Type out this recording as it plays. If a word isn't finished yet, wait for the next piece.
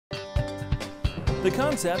The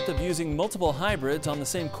concept of using multiple hybrids on the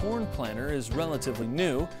same corn planter is relatively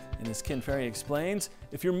new, and as Ken Ferrie explains,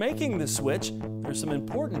 if you're making the switch, there's some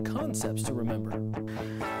important concepts to remember.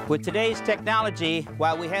 With today's technology,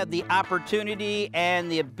 while we have the opportunity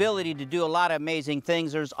and the ability to do a lot of amazing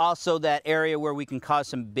things, there's also that area where we can cause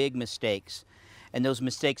some big mistakes, and those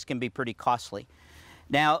mistakes can be pretty costly.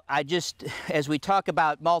 Now, as we talk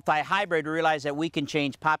about multi-hybrid, we realize that we can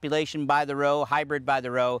change population by the row, hybrid by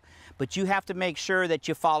the row, but you have to make sure that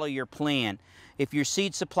you follow your plan. If your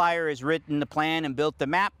seed supplier has written the plan and built the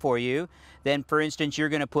map for you, then for instance, you're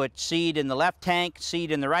going to put seed in the left tank,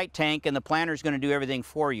 seed in the right tank, and the planter is going to do everything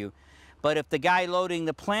for you. But if the guy loading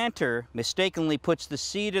the planter mistakenly puts the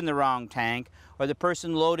seed in the wrong tank, or the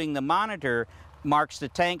person loading the monitor marks the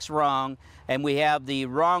tanks wrong, and we have the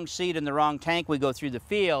wrong seed in the wrong tank, we go through the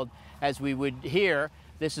field, as we would here,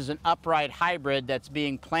 this is an upright hybrid that's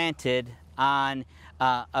being planted on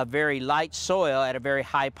a very light soil at a very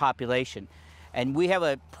high population. And we have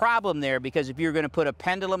a problem there because if you're going to put a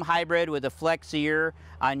pendulum hybrid with a flex ear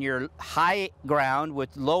on your high ground with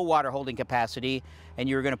low water holding capacity, and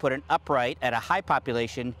you're going to put an upright at a high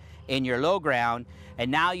population in your low ground, and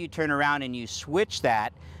now you turn around and you switch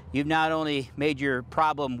that, you've not only made your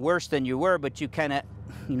problem worse than you were, but you kind of,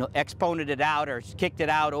 exponented it out or kicked it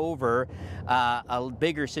out over a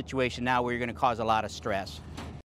bigger situation now where you're going to cause a lot of stress.